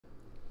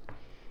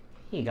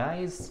Hey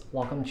guys,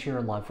 welcome to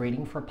your love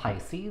reading for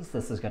Pisces.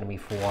 This is going to be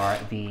for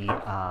the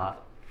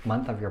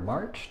month of your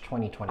March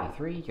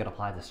 2023. You can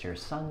apply this to your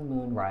Sun,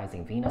 Moon,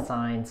 Rising, Venus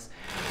signs.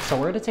 So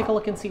we're going to take a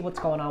look and see what's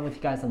going on with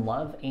you guys in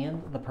love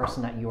and the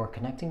person that you are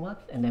connecting with.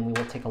 And then we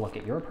will take a look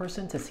at your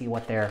person to see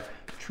what their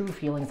true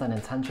feelings and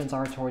intentions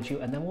are towards you.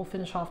 And then we'll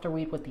finish off the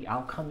read with the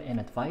outcome and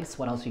advice.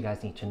 What else you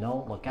guys need to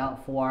know, look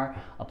out for,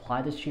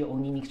 apply this to your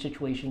own unique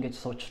situation, get to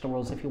switch the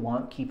rules if you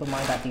want. Keep in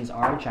mind that these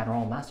are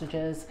general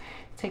messages.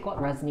 Take what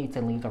resonates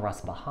and leave the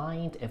rest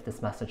behind. If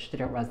this message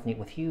didn't resonate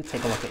with you,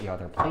 take a look at your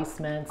other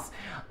placements.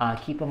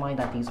 Keep in mind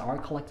that these are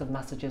collective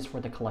messages for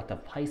the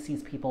collective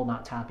Pisces people,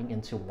 not tapping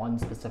into one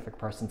specific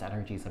person's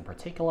energies in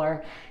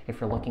particular.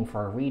 If you're looking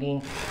for a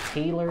reading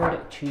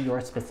tailored to your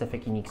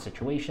specific unique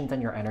situations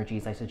and your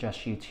energies, I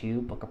suggest you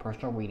to book a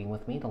personal reading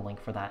with me. The link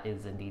for that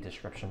is in the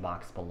description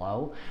box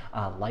below.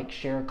 Like,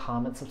 share,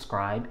 comment,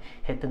 subscribe,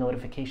 hit the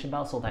notification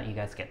bell so that you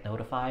guys get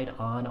notified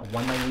on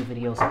when my new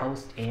videos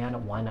post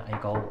and when I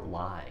go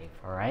live.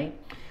 All right,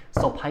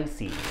 so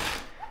Pisces,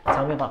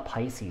 tell me about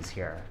Pisces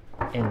here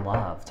in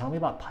love. Tell me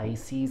about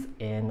Pisces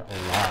in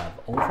love.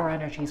 Over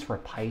energies for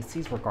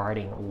Pisces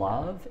regarding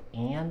love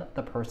and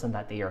the person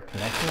that they are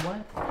connecting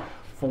with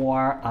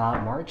for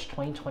March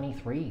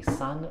 2023.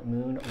 Sun,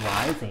 Moon,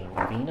 Rising,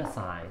 Venus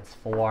signs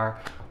for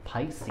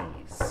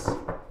Pisces.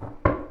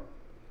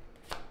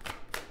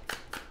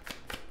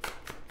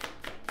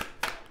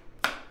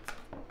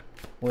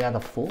 We have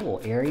the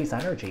Fool, Aries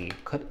energy,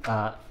 could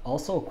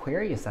also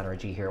Aquarius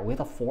energy here. We have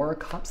the Four of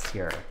Cups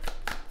here,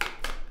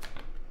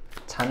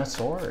 Ten of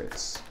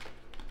Swords.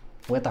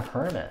 We have the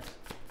Hermit.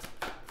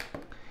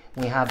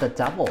 We have the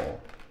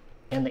Devil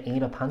and the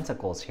Eight of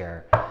Pentacles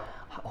here.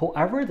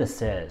 Whoever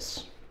this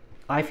is,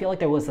 I feel like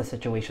there was a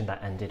situation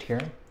that ended here.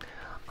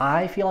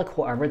 I feel like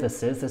whoever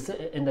this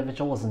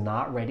individual is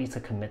not ready to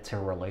commit to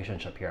a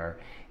relationship here.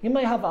 You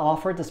might have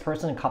offered this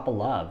person a cup of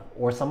love,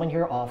 or someone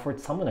here offered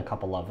someone a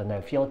cup of love, and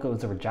I feel like it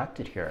was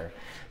rejected here.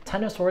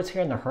 Ten of Swords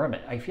here in the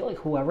Hermit. I feel like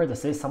whoever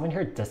this is, someone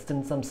here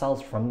distanced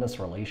themselves from this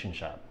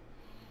relationship.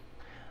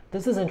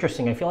 This is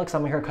interesting. I feel like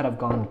someone here could have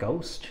gone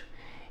ghost.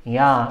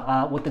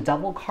 Yeah, with the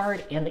Devil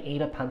card and the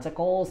Eight of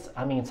Pentacles,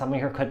 I mean, someone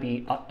here could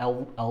be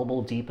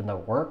elbow deep in the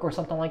work or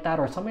something like that,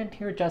 or someone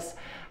here just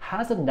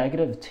has a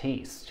negative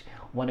taste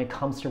when it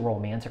comes to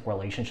romantic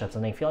relationships,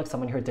 and they feel like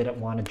someone here didn't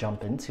want to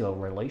jump into a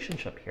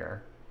relationship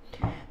here.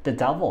 The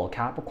Devil,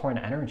 Capricorn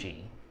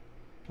energy.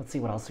 Let's see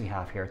what else we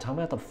have here. Tell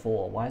me about the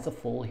Fool. Why is the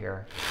Fool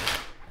here?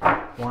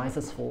 Why is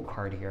this Fool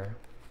card here?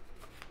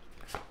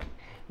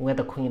 We have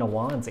the Queen of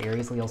Wands,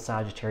 Aries, Leo,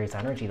 Sagittarius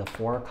energy, the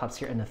Four of Cups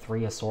here, and the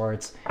Three of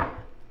Swords.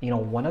 You know,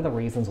 one of the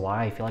reasons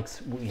why I feel like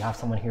we have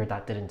someone here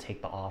that didn't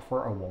take the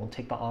offer or won't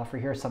take the offer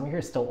here, someone here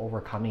is still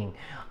overcoming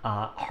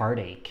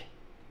heartache,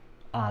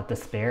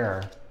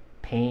 despair,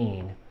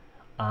 pain,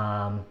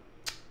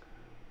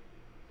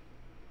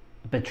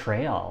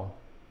 betrayal.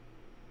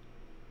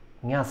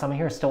 Yeah, someone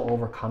here is still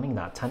overcoming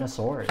that. Ten of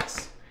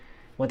Swords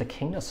with the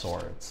King of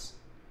Swords.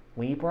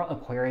 Libra,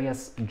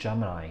 Aquarius,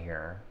 Gemini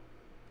here.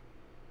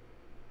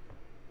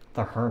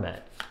 The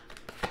Hermit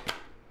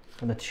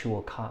and the Two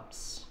of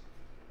Cups.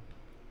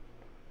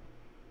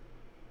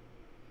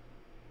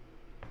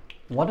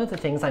 One of the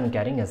things I'm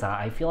getting is that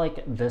I feel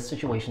like this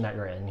situation that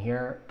you're in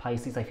here,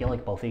 Pisces, I feel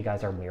like both of you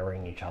guys are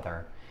mirroring each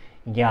other.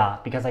 Yeah,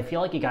 because I feel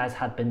like you guys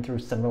have been through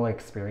similar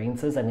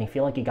experiences, and I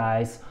feel like you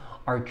guys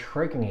are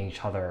triggering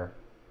each other,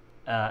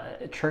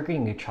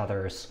 triggering each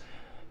other's,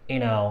 you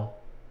know,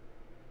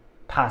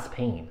 past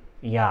pain.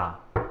 Yeah,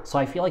 so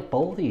I feel like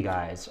both of you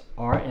guys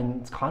are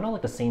in kind of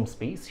like the same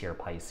space here,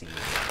 Pisces.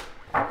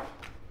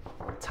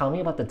 Tell me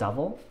about the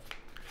Devil,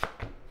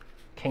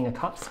 King of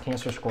Cups,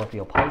 Cancer,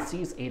 Scorpio,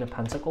 Pisces, Eight of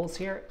Pentacles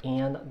here,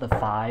 and the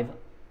Five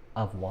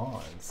of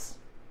Wands.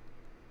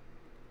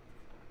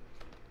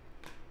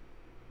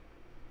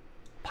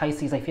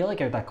 Pisces, I feel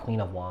like you're that Queen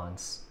of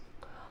Wands.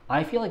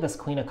 I feel like this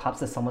Queen of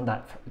Cups is someone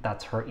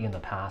that's hurt you in the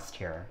past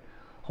here.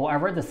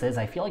 Whoever this is,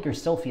 I feel like you're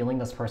still feeling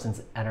this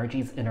person's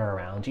energies in or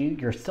around you.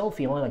 You're still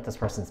feeling like this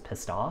person's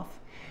pissed off.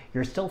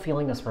 You're still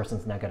feeling this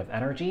person's negative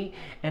energy.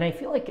 And I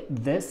feel like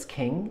this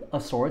King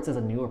of Swords is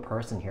a newer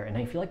person here. And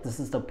I feel like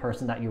this is the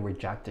person that you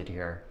rejected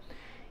here.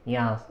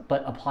 Yeah,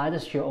 but apply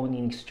this to your own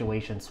unique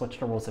situation. Switch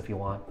the rules if you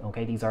want.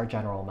 Okay, these are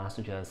general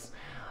messages.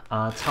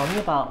 Tell me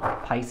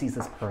about Pisces,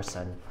 this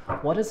person.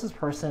 What is this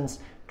person's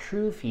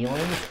true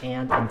feelings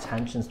and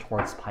intentions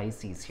towards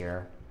Pisces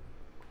here?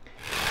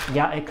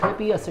 Yeah, it could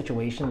be a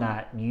situation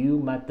that you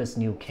met this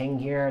new king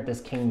here. This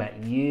king met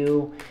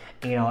you.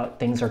 You know,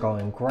 things are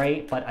going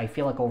great, but I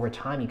feel like over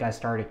time you guys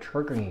started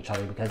triggering each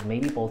other because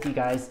maybe both of you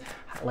guys,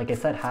 like I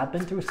said, have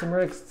been through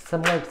similar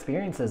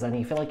experiences, and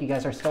you feel like you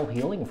guys are still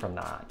healing from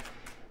that.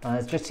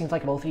 It just seems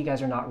like both of you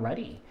guys are not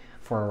ready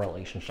for a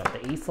relationship.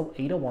 The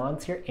Eight of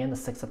Wands here and the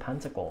Six of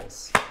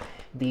Pentacles.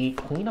 The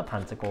Queen of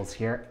Pentacles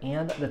here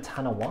and the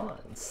Ten of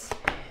Wands.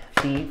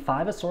 The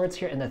Five of Swords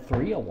here and the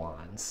Three of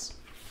Wands.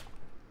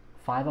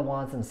 Five of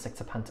Wands and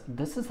Six of Pentacles.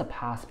 This is the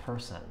past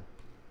person.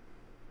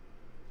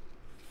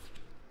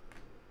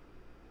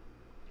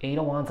 Eight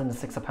of Wands and the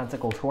Six of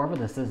Pentacles. Whoever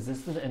this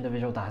is an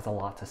individual that has a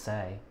lot to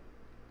say.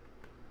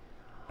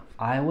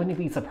 I wouldn't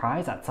be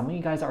surprised that some of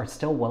you guys are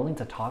still willing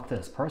to talk to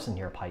this person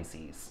here,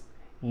 Pisces.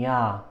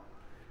 Yeah.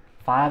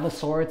 Five of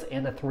Swords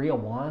and the Three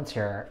of Wands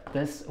here.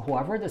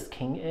 Whoever this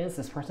king is,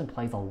 this person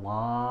plays a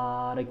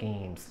lot of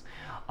games.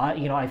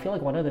 You know, I feel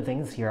like one of the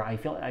things here,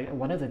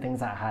 one of the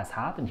things that has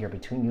happened here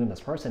between you and this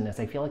person is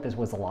I feel like there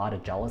was a lot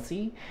of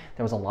jealousy.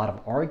 There was a lot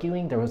of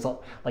arguing. There was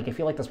I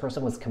feel like this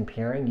person was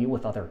comparing you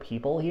with other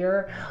people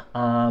here.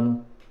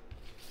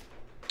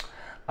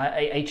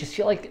 I just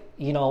feel like,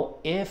 you know,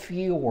 if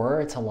you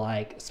were to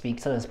like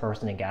speak to this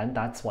person again,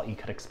 that's what you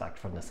could expect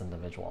from this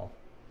individual.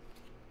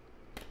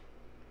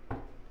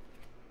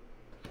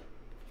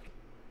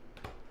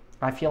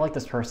 I feel like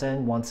this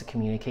person wants to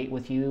communicate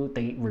with you.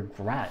 They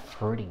regret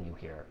hurting you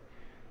here.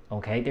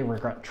 Okay? They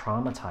regret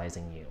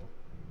traumatizing you.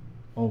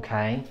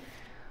 Okay?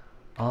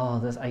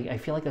 Oh, I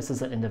feel like this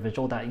is an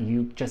individual that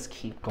you just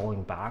keep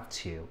going back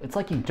to. It's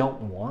like you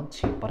don't want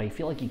to, but I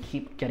feel like you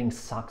keep getting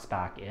sucked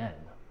back in.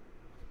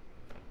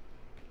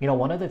 You know,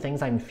 one of the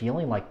things I'm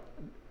feeling like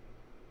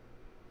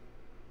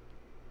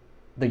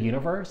the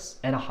universe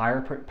and a higher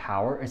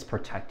power is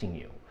protecting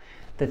you.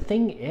 The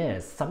thing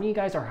is, some of you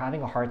guys are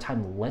having a hard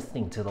time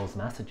listening to those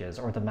messages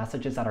or the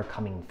messages that are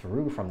coming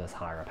through from this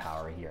higher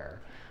power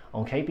here.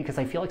 Okay? Because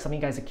I feel like some of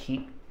you guys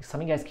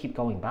keep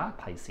going back,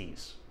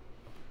 Pisces.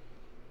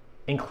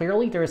 And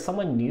clearly there is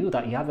someone new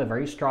that you have a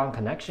very strong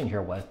connection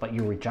here with, but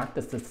you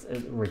rejected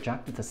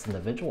this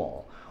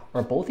individual.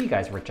 Or both of you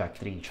guys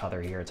rejected each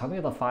other here. Tell me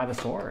about the Five of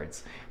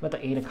Swords, with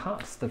the Eight of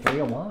Cups, the Three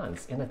of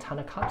Wands, and the Ten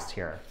of Cups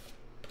here.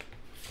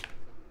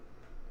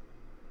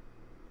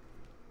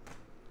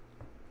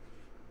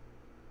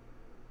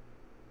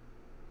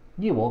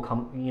 You will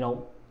come, you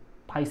know,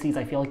 Pisces,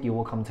 I feel like you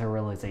will come to a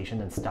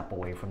realization and step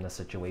away from the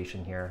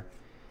situation here.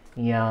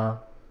 Yeah.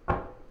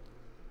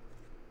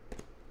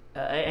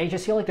 I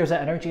just feel like there's an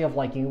energy of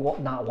like you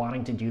not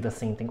wanting to do the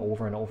same thing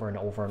over and over and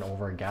over and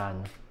over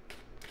again.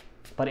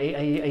 But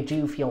I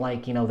do feel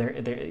like, you know,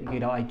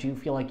 I do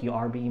feel like you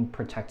are being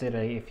protected.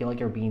 I feel like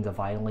you're being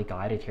divinely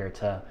guided here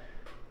to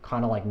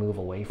kind of like move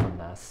away from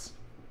this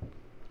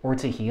or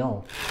to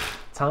heal.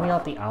 Tell me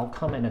about the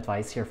outcome and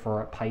advice here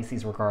for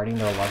Pisces regarding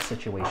their love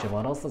situation.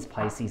 What else does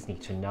Pisces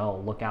need to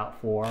know? Look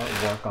out for,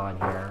 work on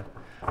here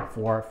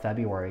for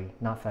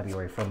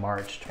for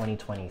March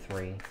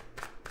 2023.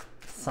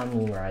 Sun,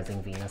 Moon,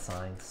 Rising, Venus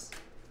signs.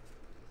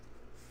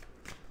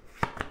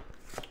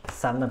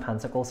 Seven of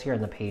Pentacles here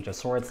and the Page of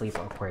Swords,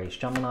 Libra, Aquarius,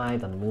 Gemini,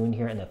 the Moon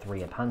here and the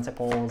Three of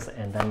Pentacles,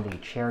 and then the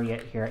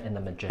Chariot here and the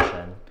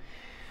Magician.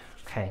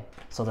 Okay,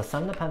 so the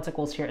Seven of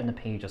Pentacles here and the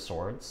Page of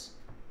Swords.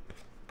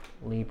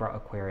 Libra,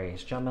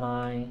 Aquarius,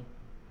 Gemini.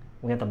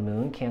 We have the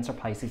Moon, Cancer,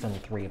 Pisces, and the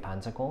Three of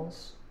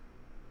Pentacles.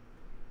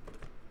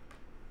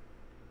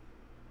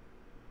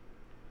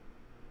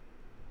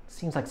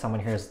 Seems like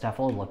someone here is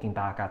definitely looking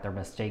back at their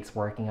mistakes,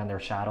 working on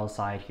their shadow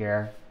side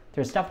here.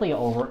 There's definitely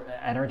an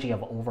energy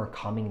of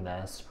overcoming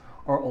this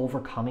or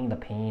overcoming the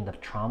pain, the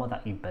trauma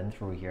that you've been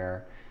through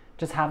here.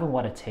 Just having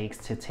what it takes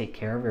to take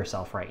care of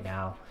yourself right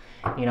now.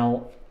 You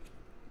know,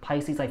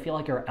 Pisces, I feel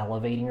like you're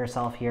elevating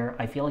yourself here.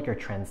 I feel like you're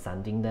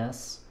transcending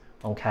this.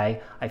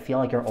 Okay, I feel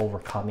like you're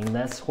overcoming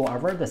this.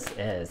 Whoever this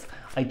is,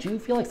 I do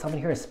feel like someone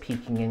here is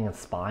peeking in and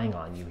spying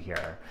on you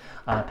here.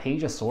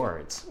 Page of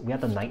Swords. We have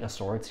the Knight of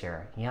Swords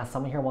here. Yeah,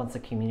 someone here wants to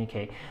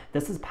communicate.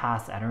 This is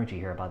past energy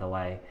here, by the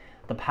way.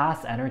 The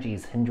past energy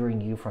is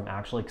hindering you from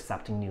actually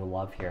accepting new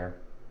love here.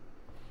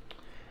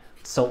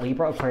 So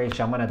Libra, Aquarius,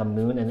 Gemini, the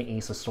Moon, and the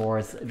Ace of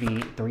Swords.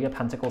 The Three of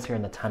Pentacles here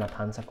and the Ten of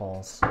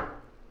Pentacles.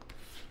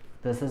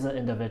 This is an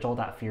individual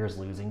that fears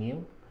losing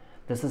you.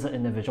 This is an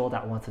individual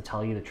that wants to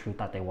tell you the truth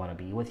that they want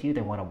to be with you.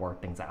 They want to work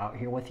things out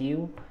here with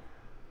you.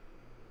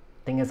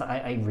 Thing is,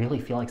 I really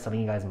feel like some of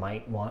you guys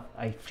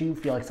I do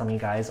feel like some of you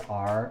guys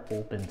are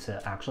open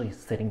to actually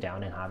sitting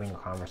down and having a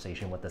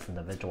conversation with this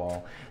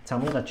individual. Tell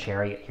me about the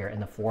Chariot here and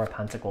the Four of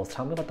Pentacles.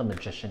 Tell me about the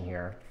Magician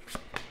here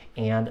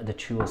and the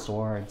Two of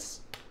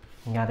Swords.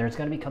 Yeah, there's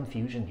going to be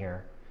confusion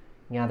here.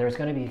 Yeah, there's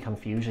going to be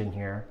confusion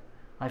here.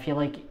 I feel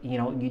like, you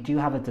know, you do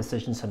have a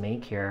decision to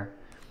make here.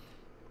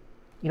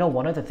 You know,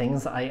 one of the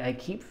things I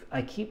keep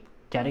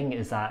getting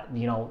is that,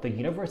 you know, the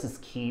universe is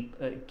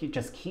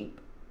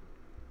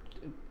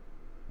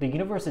the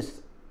universe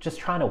is just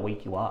trying to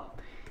wake you up.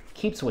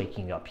 Keeps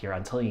waking you up here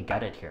until you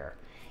get it here.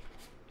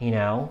 You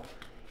know,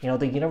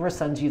 the universe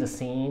sends you the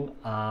same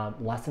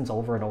lessons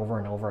over and over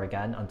and over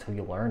again until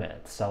you learn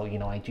it. So, you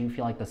know, I do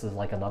feel like this is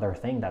like another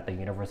thing that the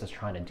universe is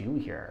trying to do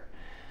here.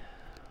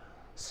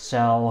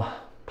 So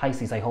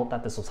Pisces, I hope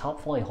that this was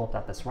helpful. I hope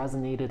that this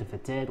resonated. If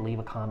it did, leave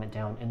a comment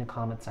down in the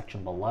comment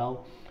section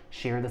below.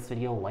 Share this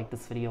video, like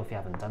this video if you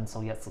haven't done so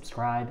yet,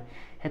 subscribe,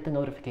 hit the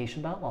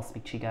notification bell. I'll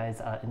speak to you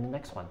guys in the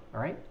next one. All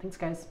right, thanks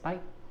guys, bye.